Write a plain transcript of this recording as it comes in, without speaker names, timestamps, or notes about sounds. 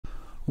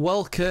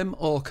Welcome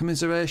or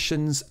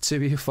commiserations to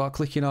you for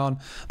clicking on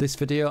this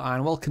video,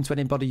 and welcome to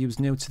anybody who's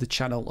new to the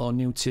channel or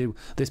new to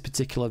this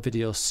particular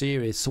video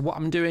series. So what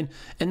I'm doing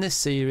in this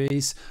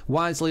series,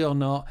 wisely or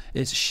not,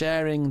 is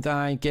sharing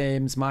my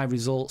games, my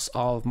results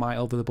of my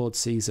over the board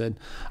season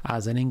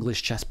as an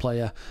English chess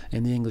player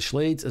in the English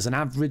leagues, as an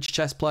average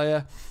chess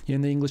player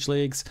in the English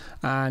leagues,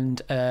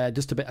 and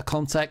just a bit of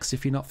context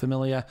if you're not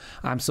familiar.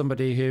 I'm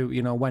somebody who,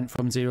 you know, went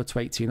from 0 to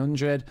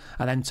 1800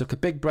 and then took a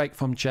big break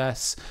from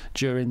chess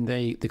during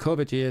the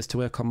COVID years to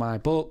work on my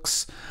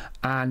books,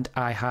 and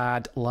I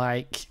had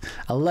like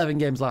 11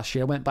 games last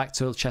year. I went back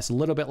to chess a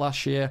little bit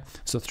last year,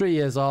 so 3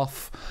 years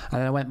off,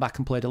 and then I went back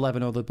and played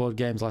 11 over the board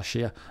games last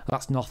year.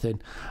 That's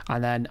nothing.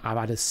 And then I've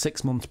had a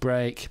 6-month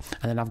break,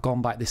 and then I've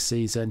gone back this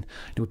season,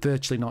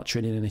 virtually not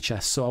training any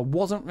chess, so I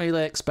wasn't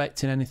really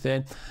expecting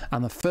anything.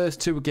 And the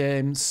first 2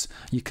 games,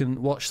 you can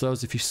watch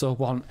those if you so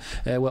want,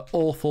 were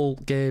awful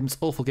games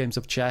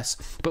of chess,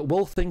 but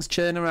will things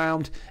turn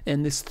around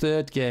in this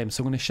 3rd game?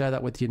 So I'm going to share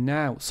that with you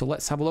now. So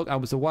let's have a look. I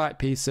was the white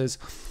pieces.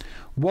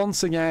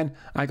 Once again,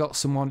 I got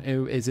someone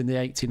who is in the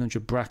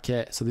 1800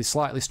 bracket, so they're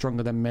slightly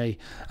stronger than me,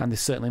 and they're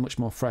certainly much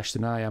more fresh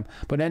than I am.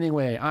 But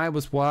anyway, I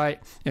was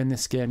white in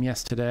this game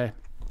yesterday,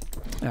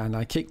 and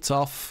I kicked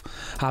off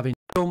having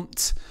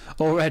dumped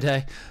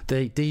already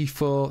the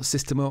D4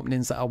 system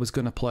openings that I was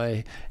going to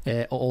play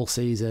all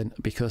season,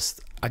 because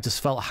I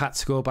just felt I had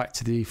to go back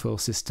to the D4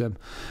 system,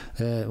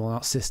 well,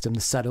 not system, the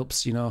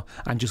setups, you know,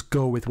 and just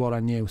go with what I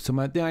knew. So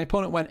my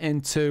opponent went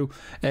into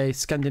a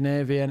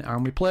Scandinavian,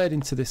 and we played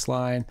into this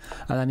line,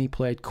 and then he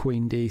played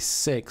Queen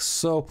D6.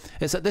 So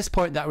it's at this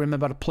point that I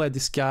remember I played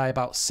this guy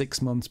about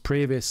 6 months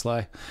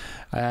previously,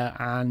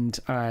 and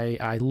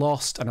I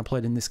lost, and I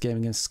played in this game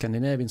against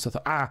Scandinavian. So I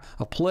thought,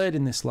 I played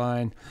in this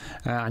line,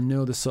 I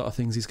know the sort of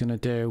things he's going to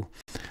do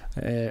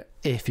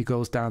if he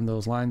goes down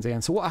those lines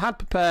again. So what I had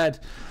prepared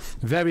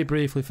very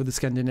briefly for the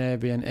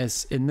Scandinavian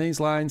is, in these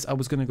lines I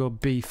was going to go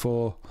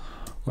b4,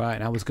 right,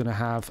 and I was going to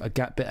have a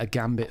bit of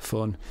gambit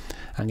fun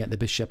and get the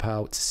bishop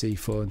out to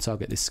c4 and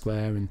target this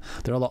square. And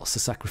there are lots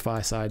of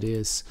sacrifice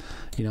ideas,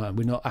 you know,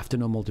 we're not after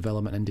normal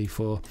development in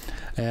d4,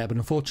 but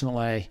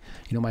unfortunately,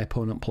 you know, my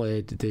opponent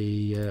played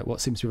the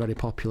what seems to be very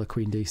popular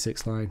Queen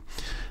d6 line.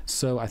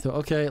 So I thought,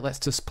 okay, let's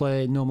just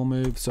play normal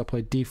moves. So I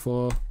played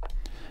d4,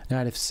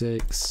 knight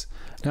f6,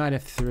 knight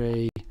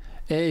f3,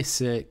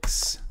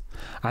 a6,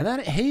 and then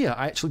here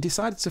I actually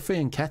decided to free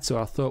and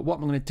Keto. I thought, what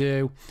am I going to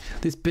do?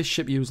 This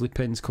bishop usually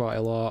pins quite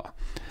a lot,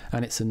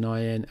 and it's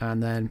annoying,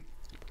 and then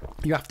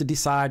you have to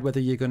decide whether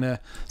you're going to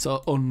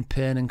sort of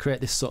unpin and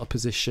create this sort of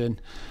position,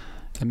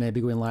 and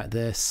maybe going like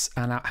this,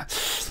 and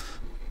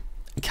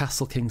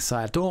castle king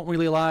side. I don't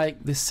really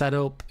like this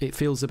setup. It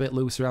feels a bit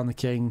loose around the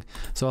king,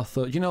 so I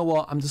thought, you know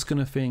what, I'm just going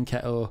to free and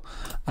Keto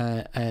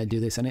do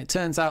this. And it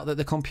turns out that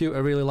the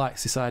computer really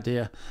likes this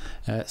idea,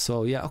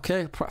 so yeah,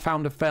 okay,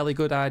 found a fairly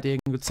good idea,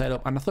 good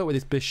setup. And I thought with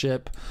this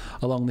bishop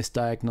along this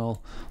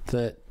diagonal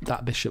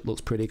that bishop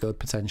looks pretty good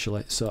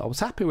potentially, so I was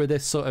happy with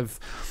this sort of,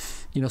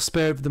 you know,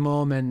 spur of the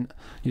moment,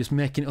 you're just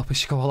making it up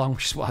as you go along,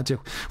 which is what I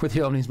do with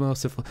the openings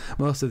most of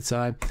the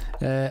time.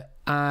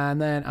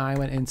 And then I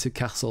went into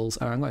castles,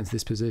 and I got into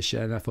this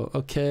position, and I thought,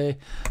 okay,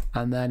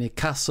 and then he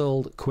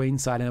castled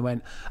queenside, and I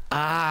went,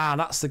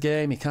 that's the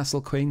game. He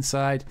castled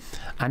queenside,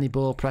 and he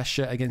bore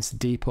pressure against the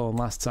D pawn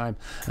last time,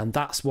 and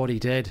that's what he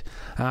did.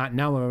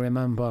 Now I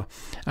remember.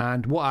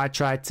 And what I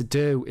tried to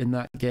do in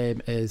that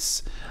game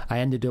is I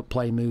ended up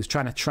playing moves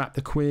trying to trap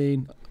the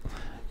queen,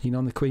 you know,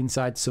 on the queen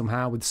side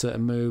somehow with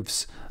certain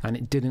moves, and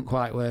it didn't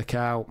quite work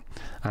out.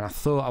 And I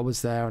thought I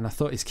was there, and I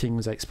thought his king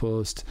was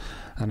exposed,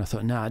 and I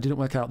thought, nah, it didn't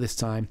work out this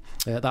time,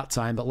 that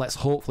time, but let's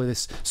hopefully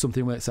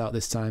something works out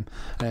this time.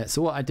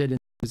 So what I did in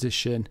this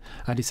position,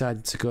 I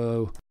decided to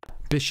go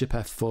bishop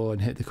f4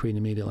 and hit the queen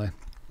immediately.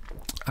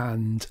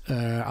 And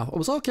I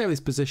was okay with this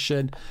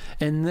position.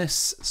 In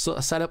this sort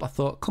of setup, I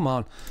thought, come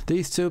on,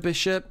 these 2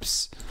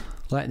 bishops,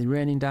 like they're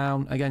raining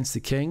down against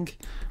the king.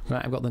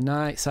 Right, I've got the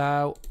knights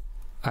out.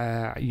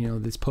 You know,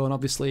 this pawn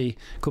obviously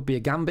could be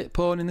a gambit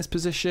pawn in this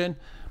position,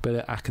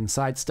 but I can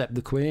sidestep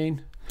the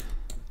queen,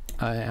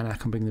 and I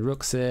can bring the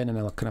rooks in, and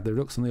I can have the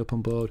rooks on the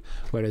open board,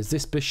 whereas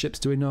this bishop's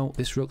doing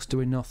this rook's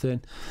doing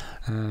nothing.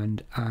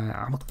 And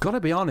I've got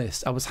to be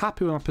honest, I was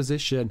happy with my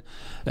position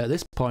at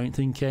this point,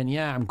 thinking,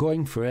 yeah, I'm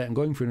going for it, I'm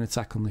going for an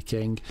attack on the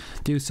king,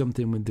 do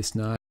something with this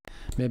knight,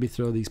 maybe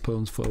throw these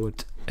pawns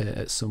forward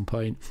at some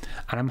point,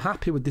 and I'm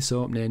happy with this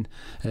opening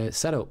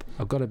setup,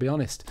 I've got to be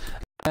honest.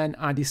 And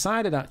I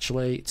decided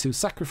actually to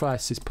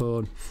sacrifice this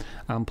pawn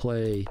and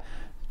play,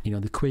 you know,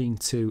 the queen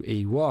to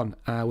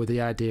e1, with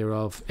the idea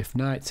of, if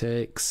knight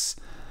takes,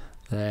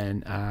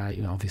 then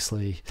you know,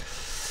 obviously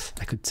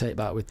I could take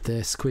back with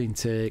this, queen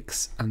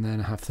takes, and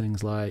then I have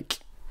things like,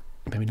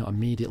 maybe not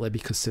immediately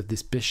because of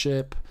this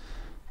bishop,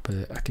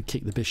 but I could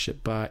kick the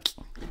bishop back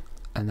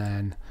and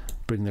then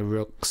bring the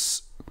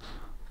rooks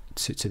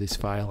to this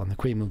file, and the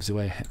queen moves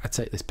away. I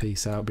take this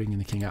piece out, bringing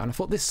the king out, and I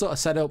thought this sort of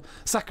setup,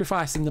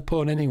 sacrificing the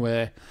pawn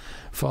anyway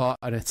for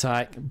an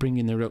attack,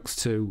 bringing the rooks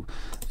to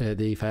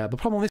the e file. The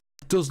problem with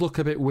this does look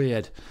a bit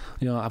weird.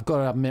 You know, I've got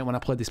to admit, when I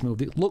played this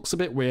move, it looks a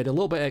bit weird, a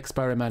little bit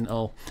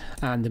experimental,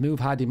 and the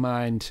move I had in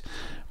mind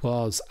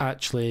was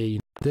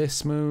actually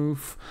this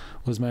move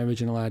was my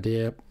original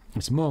idea.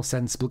 It's more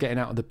sensible, getting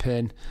out of the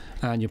pin,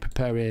 and you're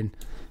preparing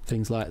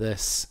things like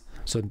this.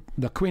 So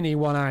the Queen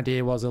E1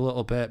 idea was a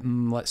little bit,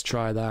 let's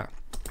try that.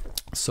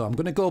 So I'm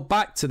going to go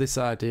back to this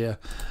idea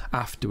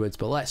afterwards,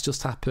 but let's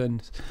just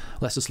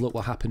look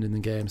what happened in the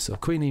game. So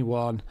Queen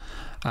E1,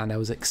 and I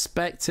was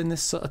expecting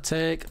this sort of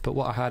take, but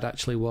what I had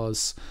actually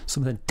was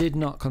something I did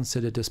not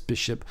consider, just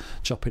bishop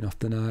chopping off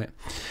the knight.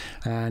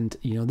 And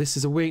you know, this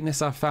is a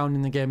weakness I've found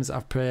in the games that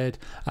I've played.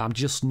 I'm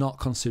just not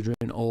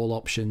considering all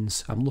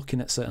options. I'm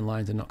looking at certain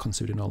lines and not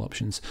considering all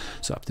options.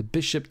 So after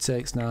bishop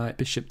takes knight,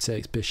 bishop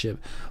takes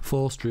bishop,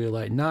 forced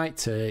relay, knight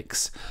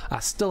takes, I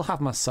still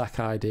have my sack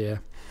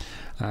idea.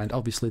 And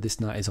obviously this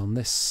knight is on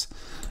this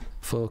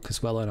fork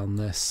as well, and on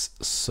this,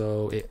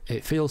 so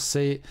it feels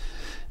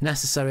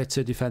necessary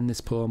to defend this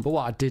pawn. But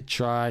what I did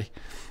try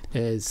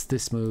is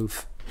this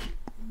move,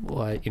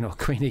 like, you know,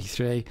 Queen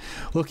E3,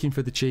 looking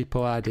for the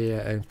cheapo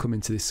idea and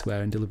coming to this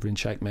square and delivering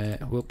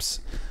checkmate. Whoops,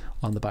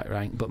 on the back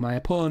rank. But my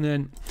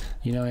opponent,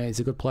 you know, he's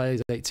a good player.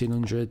 He's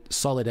 1800,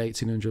 solid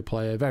 1800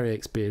 player, very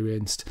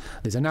experienced.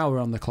 There's an hour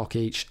on the clock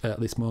each at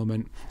this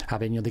moment,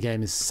 having, you know, the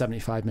game is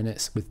 75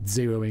 minutes with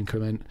 0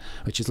 increment,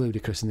 which is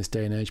ludicrous in this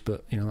day and age,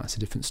 but you know, that's a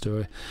different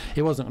story.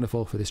 He wasn't going to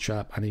fall for this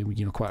trap, and he,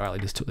 you know, quite rightly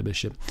just took the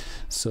bishop,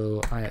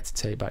 so I had to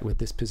take back with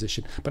this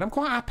position. But I'm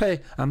quite happy.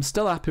 I'm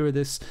still happy with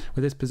this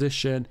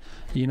position.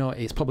 You know,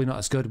 it's probably not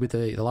as good with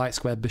the light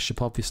square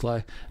bishop,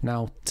 obviously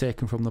now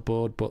taken from the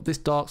board, but this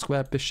dark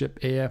square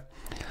bishop here,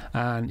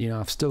 and you know,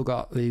 I've still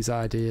got these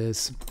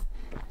ideas,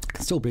 I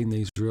can still bring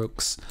these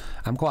rooks.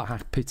 I'm quite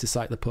happy to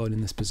sack the pawn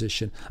in this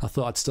position. I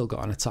thought I'd still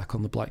got an attack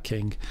on the black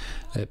king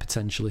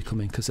potentially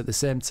coming, because at the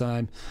same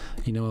time,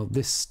 you know,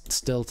 this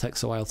still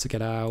takes a while to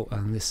get out,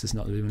 and this is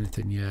not doing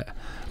anything yet.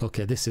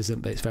 Okay, this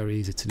isn't, but it's very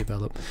easy to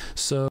develop.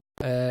 So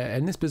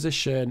in this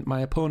position,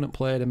 my opponent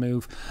played a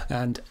move,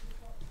 and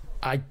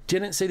I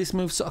didn't see this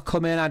move sort of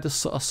come in. I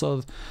just sort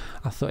of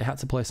I thought he had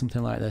to play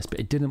something like this, but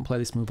he didn't play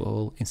this move at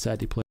all.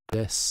 Instead, he played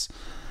this,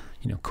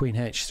 you know, Queen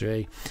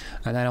H3,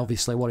 and then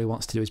obviously what he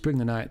wants to do is bring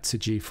the knight to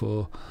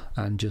G4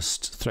 and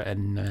just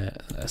threaten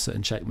a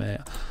certain checkmate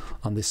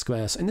on this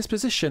square. So in this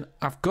position,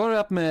 I've got to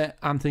admit,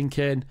 I'm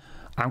thinking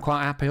I'm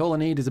quite happy. All I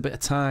need is a bit of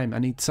time. I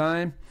need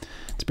time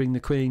to bring the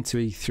queen to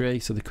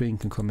E3 so the queen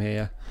can come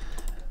here,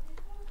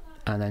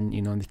 and then,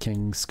 you know, the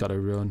king's got to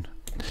run.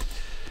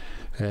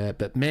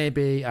 But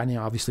maybe, and you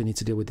know, obviously need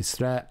to deal with this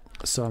threat.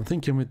 So I'm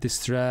thinking with this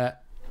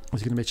threat,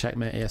 there's going to be a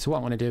checkmate here. So what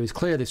I'm going to do is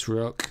clear this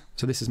rook.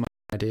 So this is my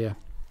idea.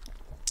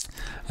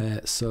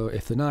 So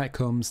if the knight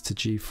comes to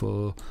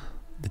G4,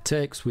 the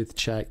takes with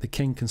check, the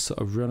king can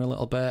sort of run a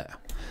little bit.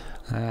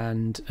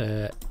 And,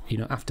 you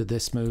know, after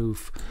this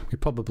move, we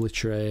probably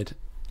trade,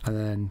 and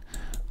then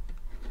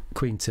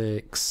queen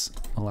takes,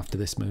 well, after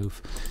this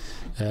move.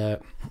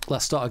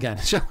 Let's start again.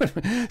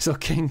 So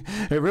king,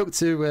 rook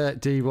to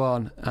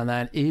D1, and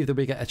then either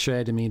we get a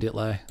trade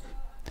immediately,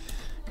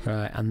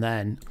 right, and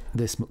then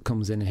this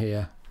comes in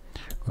here,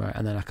 right,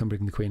 and then I can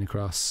bring the queen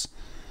across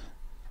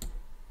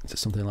to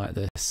something like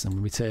this,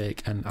 and we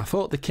take, and I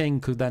thought the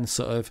king could then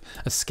sort of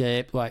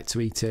escape like to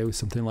E2,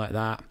 something like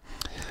that,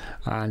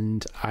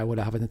 and I would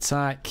have an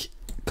attack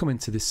coming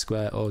to this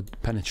square or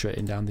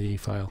penetrating down the E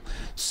file.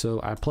 So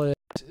I played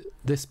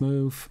this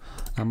move,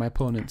 and my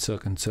opponent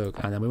took and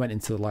took, and then we went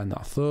into the line that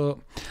I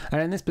thought. And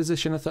in this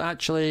position, I thought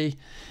actually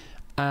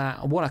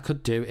what I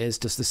could do is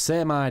just the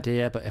same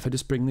idea, but if I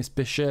just bring this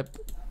bishop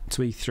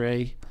to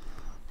E3,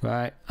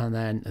 right, and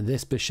then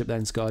this bishop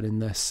then's guarding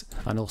this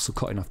and also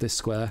cutting off this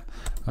square,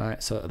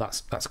 right, so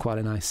that's quite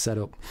a nice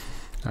setup.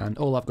 And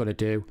all I've got to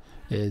do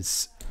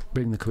is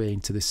bring the queen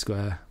to this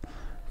square,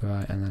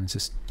 right, and then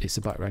it's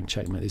a back rank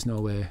checkmate. There's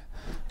no way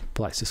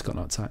Black's just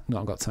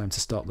not got time to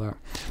stop that.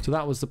 So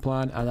that was the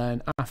plan. And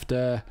then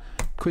after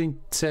queen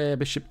to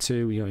bishop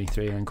 2, you know,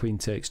 E3, and queen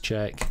takes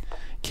check,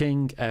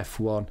 king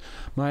F1.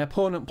 My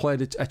opponent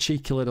played a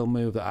cheeky little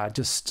move that I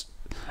just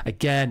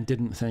again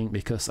didn't think,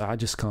 because I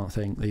just can't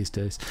think these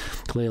days,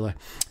 clearly.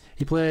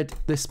 He played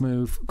this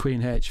move,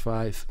 queen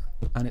H5,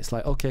 and it's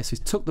like, okay, so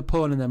he took the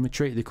pawn and then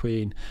retreated the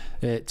queen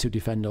to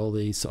defend all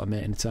these sort of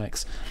mating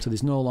attacks. So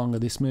there's no longer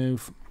this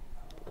move.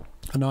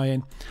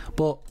 Annoying,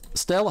 but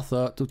still I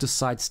thought we'll just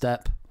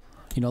sidestep,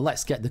 you know,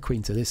 let's get the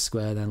queen to this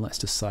square, then let's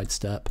just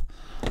sidestep,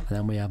 and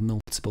then we have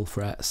multiple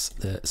threats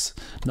that's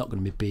not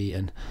going to be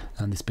beaten,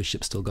 and this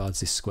bishop still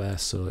guards this square,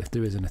 so if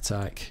there is an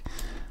attack,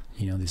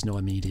 you know, there's no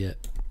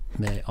immediate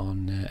mate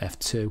on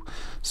F2.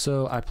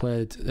 So I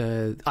played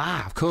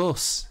of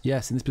course,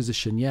 yes, in this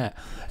position, yeah,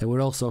 and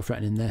we're also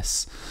threatening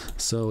this,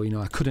 so you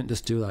know, I couldn't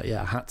just do that.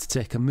 Yeah, I had to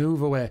take a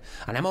move away,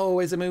 and I'm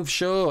always a move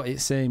short,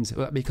 it seems,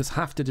 because I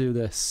have to do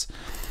this.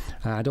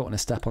 I don't want to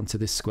step onto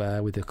this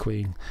square with the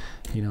queen,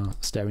 you know,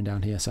 staring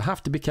down here. So I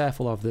have to be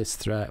careful of this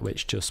threat,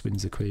 which just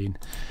wins the queen,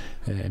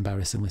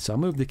 embarrassingly. So I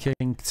move the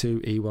king to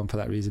E1 for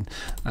that reason.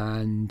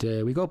 And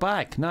we go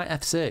back, knight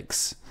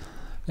F6.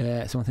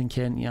 So I'm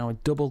thinking, you know,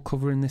 double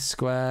covering this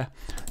square,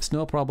 it's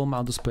no problem.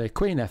 I'll just play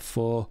queen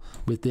f4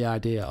 with the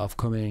idea of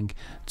coming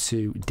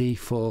to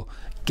d4.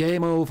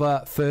 Game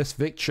over, first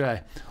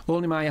victory.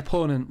 Only my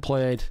opponent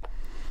played,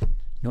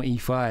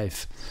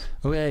 e5.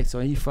 Okay, so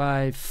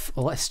e5,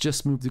 let's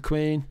just move the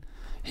queen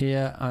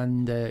here,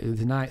 and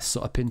the knight's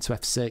sort of pinned to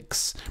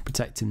f6,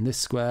 protecting this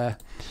square,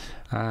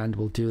 and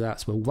we'll do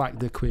that. So we'll whack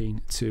the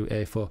queen to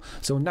a4.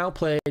 So we've now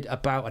played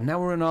about an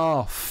hour and a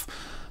half,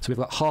 so we've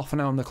got half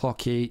an hour on the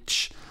clock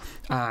each,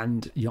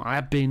 and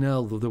I've been ill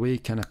over the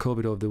weekend, I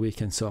COVID over the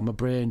weekend, so my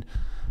brain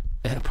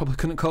probably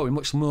couldn't cope with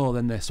much more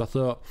than this. So I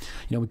thought,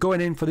 we're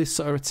going in for this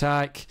sort of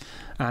attack,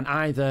 and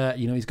either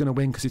he's going to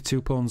win because he's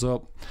 2 pawns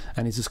up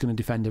and he's just going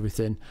to defend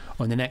everything,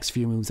 or in the next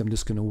few moves I'm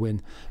just going to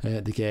win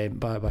the game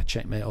by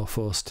checkmate or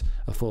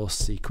a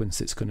forced sequence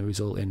that's going to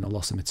result in a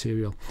loss of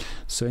material.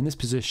 So in this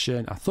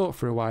position I thought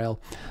for a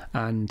while,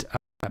 and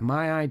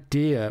my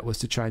idea was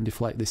to try and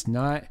deflect this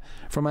knight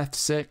from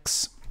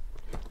f6.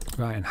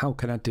 Right, and how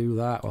can I do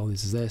that? Well,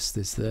 there's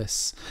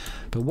this.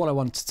 But what I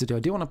wanted to do, I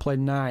do want to play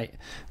knight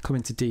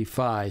coming to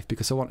d5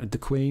 because I wanted the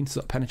queen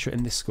sort of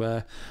penetrating this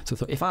square. So I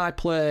thought if I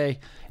play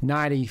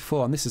knight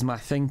e4, and this is my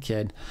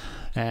thinking,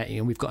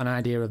 we've got an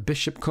idea of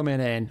bishop coming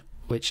in,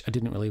 which I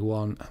didn't really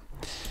want.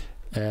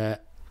 Well,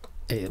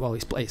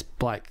 it's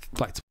black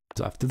to.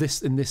 So after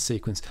this, in this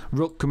sequence,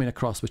 rook coming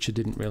across, which I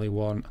didn't really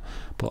want.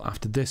 But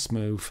after this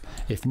move,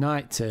 if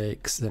knight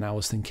takes, then I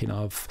was thinking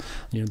of,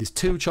 there's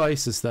 2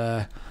 choices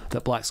there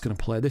that black's going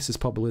to play. This is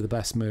probably the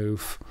best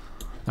move.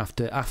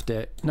 After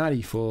knight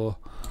e4,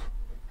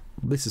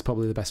 this is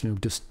probably the best move,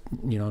 just,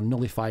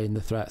 nullifying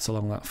the threats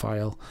along that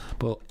file.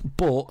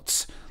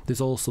 But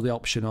there's also the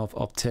option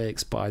of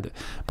takes by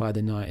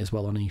the knight as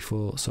well on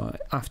e4. So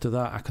after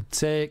that, I could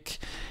take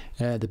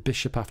the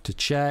bishop after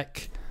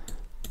check,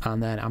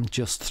 and then I'm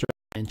just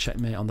throwing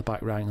checkmate on the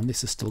back rank, and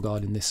this is still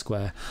guarding this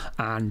square.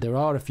 And there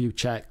are a few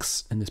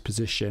checks in this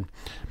position,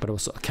 but I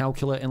was sort of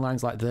calculating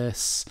lines like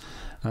this,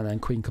 and then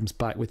queen comes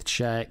back with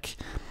check,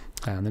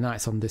 and the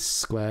knight's on this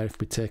square. If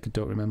we take, I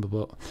don't remember,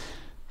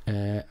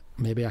 but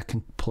maybe I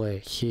can play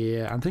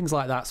here and things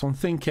like that. So I'm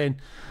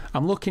thinking,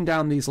 I'm looking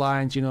down these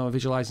lines,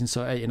 visualizing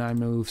sort of 8 or 9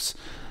 moves.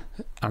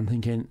 I'm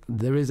thinking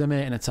there is a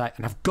mate in attack,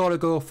 and I've got to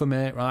go for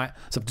mate, right?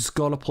 So I've just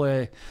got to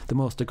play the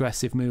most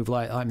aggressive move,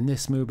 like in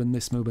this move and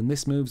this move, and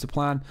this move's the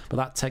plan. But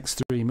that takes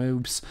 3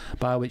 moves,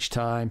 by which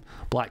time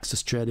black's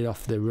just traded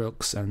off the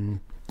rooks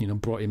and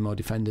brought in more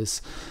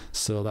defenders.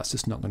 So that's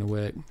just not going to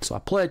work. So I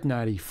played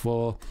knight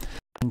e4,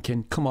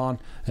 thinking, come on,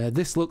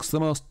 this looks the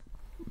most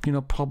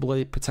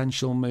probably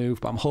potential move,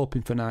 but I'm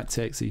hoping for knight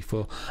takes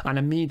e4, and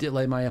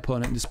immediately my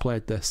opponent just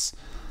played this.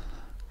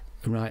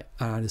 Right,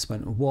 and I just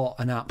went, what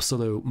an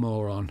absolute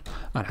moron.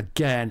 And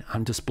again,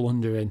 I'm just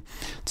blundering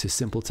to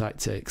simple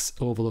tactics,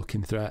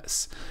 overlooking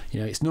threats.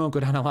 It's no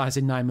good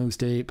analysing 9 moves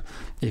deep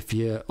if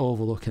you're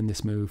overlooking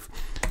this move.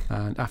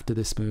 And after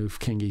this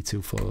move, king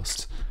e2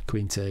 forced,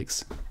 queen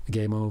takes,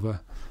 game over,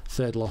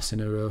 3rd loss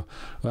in a row.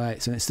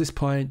 Right, so it's this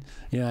point,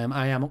 I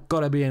am,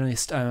 gotta be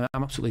honest, I'm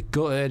absolutely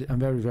gutted. I'm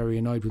very, very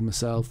annoyed with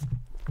myself.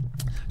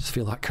 Just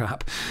feel like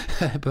crap.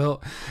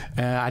 But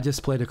I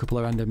just played a couple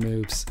of random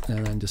moves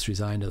and then just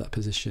resigned at that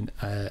position.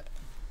 I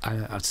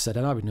said,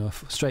 I've had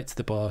enough, straight to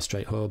the bar,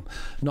 straight home.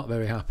 Not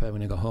very happy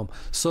when I got home.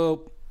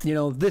 So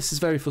this is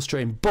very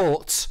frustrating,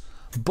 but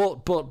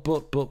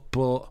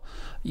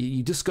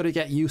you just got to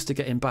get used to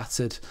getting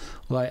battered,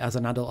 like as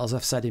an adult. As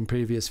I've said in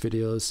previous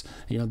videos,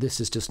 this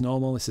is just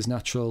normal, this is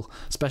natural,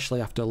 especially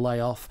after a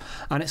layoff.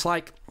 And it's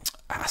like,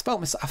 I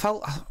felt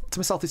to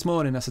myself this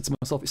morning, I said to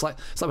myself, it's like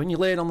when you're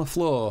laying on the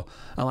floor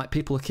and like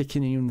people are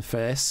kicking you in the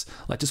face,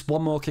 like just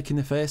one more kick in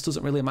the face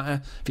doesn't really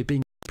matter if you've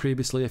been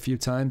previously a few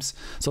times.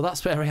 So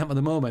that's where I am at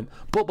the moment.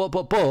 But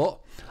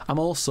I'm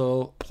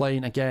also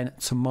playing again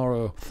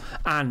tomorrow,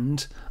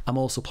 and I'm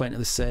also playing at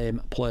the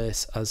same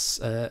place as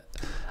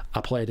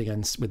I played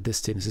against with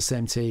this team. It's the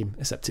same team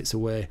except it's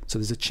away, so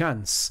there's a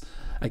chance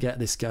I get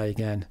this guy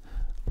again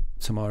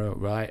tomorrow,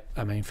 right?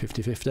 I mean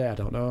 50-50, I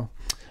don't know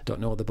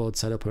what the board's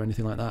set up or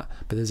anything like that,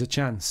 but there's a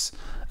chance,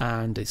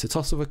 and it's a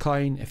toss of a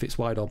coin if it's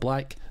white or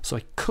black. So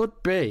it could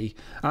be,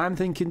 I'm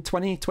thinking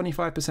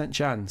 20-25%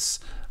 chance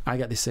I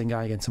get this same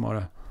guy again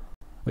tomorrow,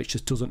 which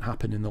just doesn't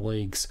happen in the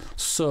leagues.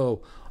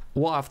 So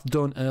what I've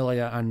done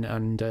earlier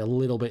and a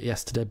little bit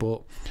yesterday,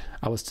 but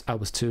I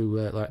was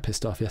too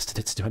pissed off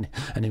yesterday to do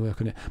any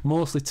work on it.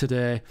 Mostly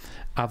today,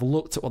 I've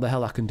looked at what the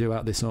hell I can do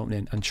out this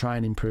opening and try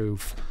and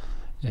improve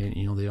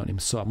the opening.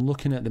 So I'm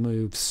looking at the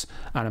moves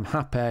and I'm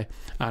happy,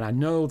 and I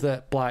know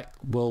that black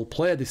will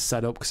play this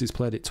setup because he's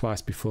played it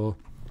twice before,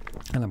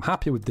 and I'm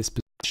happy with this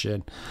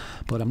position,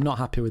 but I'm not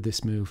happy with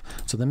this move.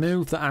 So the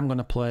move that I'm going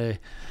to play,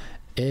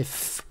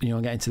 if I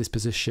get into this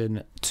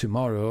position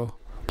tomorrow,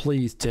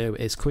 please do,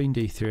 is queen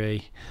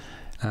d3,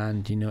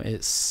 and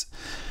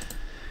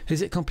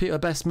is it computer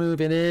best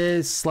move? It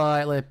is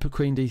slightly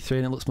queen d3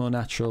 and it looks more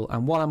natural.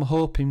 And what I'm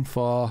hoping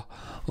for,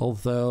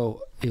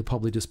 although he'll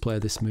probably just play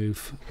this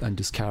move and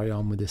just carry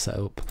on with this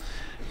setup,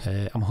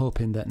 I'm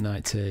hoping that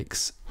knight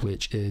takes,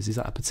 which is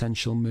that a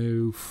potential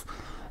move?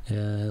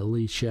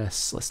 Lee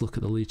Chess. Let's look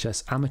at the Lee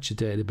Chess amateur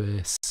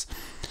database. It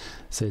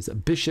says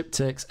that bishop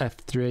takes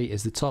f3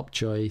 is the top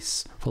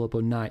choice, followed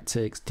by knight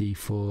takes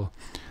d4,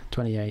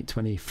 28,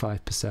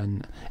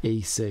 25%,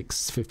 e6,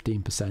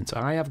 15%. So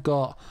I have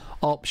got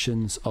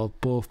options of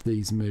both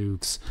these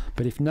moves,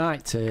 but if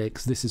knight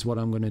takes, this is what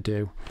I'm going to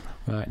do.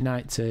 Right,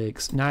 knight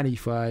takes, knight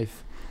e5,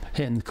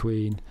 hitting the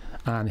queen,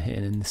 and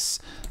hitting in this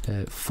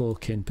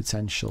forking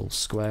potential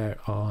square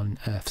on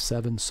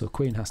f7. So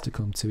queen has to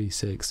come to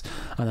e6,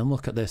 and then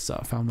look at this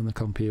that I found on the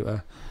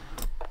computer.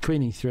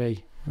 Queen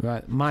e3,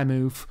 right, my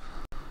move.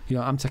 You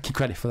know, I'm taking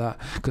credit for that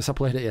because I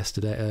played it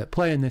yesterday.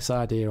 Playing this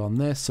idea on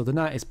this, so the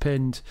knight is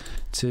pinned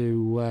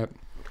to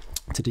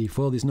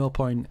d4. There's no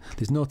point,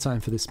 there's no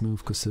time for this move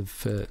because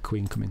of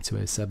queen coming to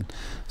a7.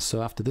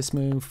 So after this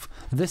move,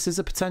 this is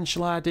a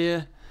potential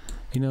idea.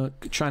 You know,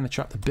 trying to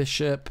trap the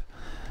bishop,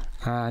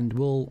 and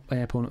will my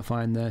opponent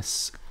find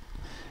this?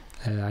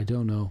 I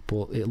don't know,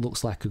 but it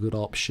looks like a good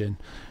option.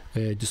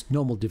 Just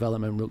normal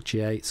development, rook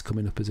g8 is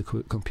coming up as a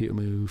quick computer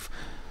move.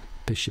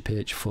 Bishop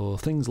h4,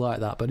 things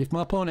like that. But if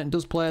my opponent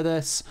does play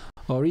this,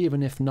 or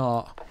even if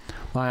not,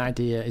 my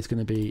idea is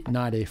going to be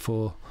knight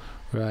a4.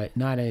 Right,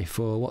 knight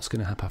a4, what's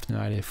going to happen after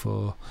knight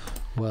a4?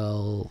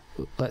 Well,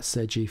 let's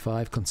say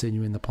g5,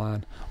 continuing the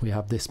plan. We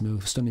have this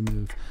move, stunning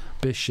move.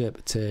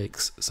 Bishop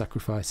takes,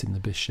 sacrificing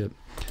the bishop.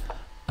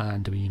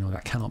 And you know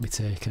that cannot be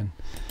taken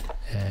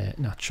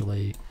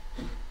naturally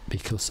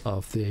because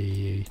of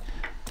the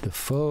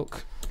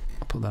fork.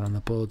 I'll put that on the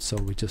board, so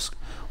we just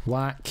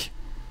whack.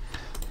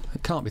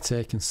 It can't be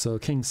taken, so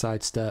king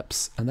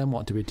sidesteps, and then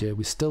what do?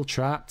 We're still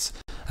trapped,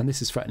 and this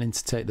is threatening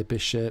to take the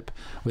bishop,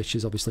 which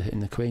is obviously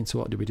hitting the queen, so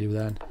what do we do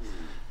then?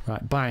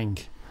 Right, bang.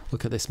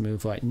 Look at this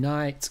move, like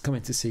knight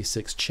coming to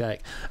c6,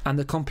 check. And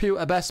the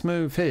computer best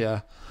move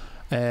here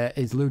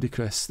is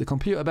ludicrous. The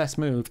computer best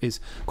move is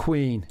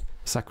queen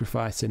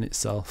sacrificing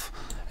itself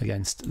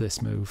against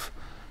this move.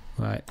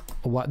 Right,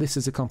 what? This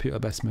is a computer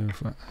best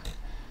move. Right?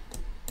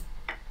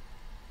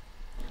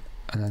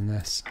 And then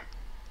this,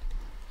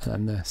 and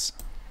then this.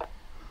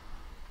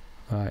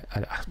 Right,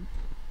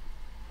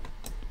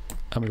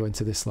 I'm going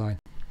to this line.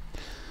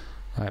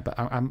 Right, but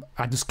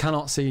I just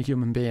cannot see a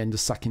human being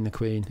just sacking the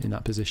queen in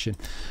that position.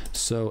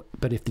 So,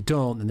 but if they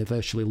don't, then they're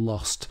virtually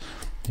lost.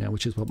 Yeah,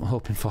 which is what I'm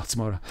hoping for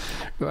tomorrow.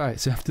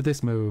 Right, so after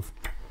this move,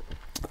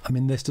 I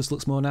mean, this just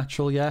looks more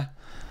natural, yeah.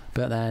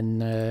 But then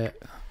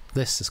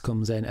this just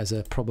comes in as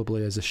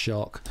probably as a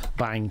shock.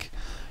 Bang.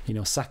 You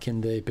know,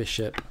 sacking the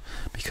bishop,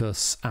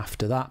 because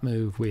after that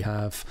move we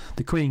have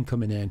the queen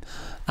coming in,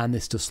 and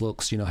this just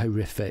looks, you know,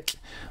 horrific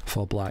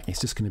for black. It's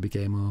just going to be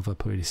game over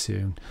pretty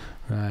soon,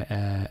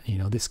 right? You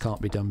know, this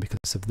can't be done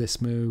because of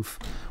this move,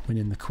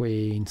 winning the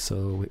queen,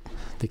 so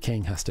the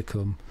king has to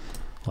come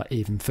like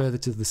even further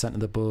to the centre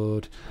of the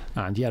board,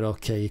 and yeah,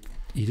 okay,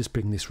 you just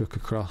bring this rook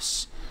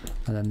across,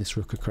 and then this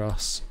rook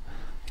across.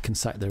 You can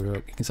sack the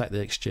rook, you can sack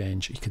the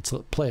exchange, you can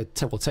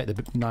we'll take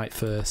the knight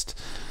first,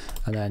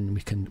 and then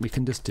we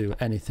can just do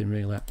anything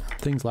really.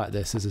 Things like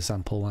this as a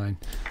sample line,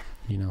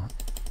 you know.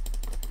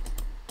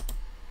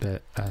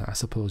 But I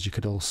suppose you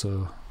could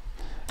also,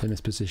 in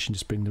this position,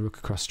 just bring the rook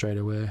across straight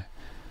away.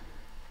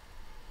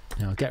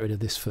 Now get rid of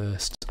this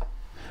first.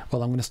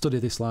 Well, I'm going to study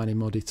this line in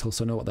more detail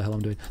so I know what the hell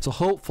I'm doing. So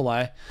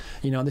hopefully,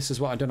 you know, this is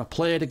what I've done. I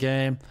played a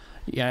game.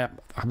 Yeah,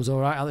 I was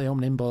alright at the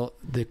opening, but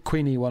the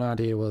queen e1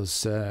 idea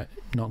was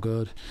not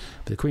good.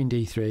 But the queen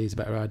d3 is a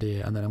better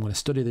idea. And then I'm going to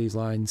study these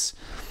lines.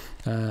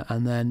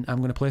 And then I'm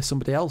going to play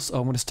somebody else, or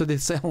I'm going to study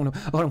this, or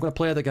I'm going to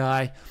play the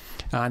guy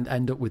and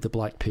end up with the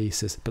black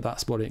pieces. But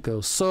that's what it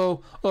goes.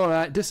 So,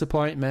 alright,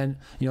 disappointment.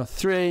 You know,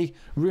 3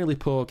 really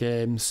poor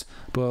games,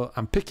 but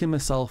I'm picking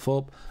myself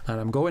up and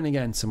I'm going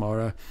again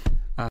tomorrow.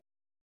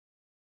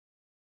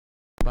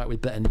 Back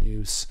with better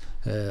news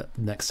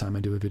next time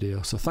I do a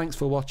video. So thanks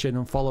for watching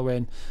and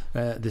following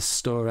this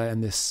story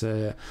and this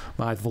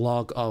my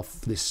vlog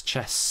of this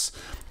chess,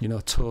 you know,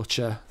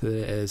 torture that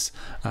it is.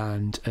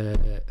 And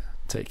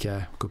take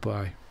care.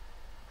 Goodbye.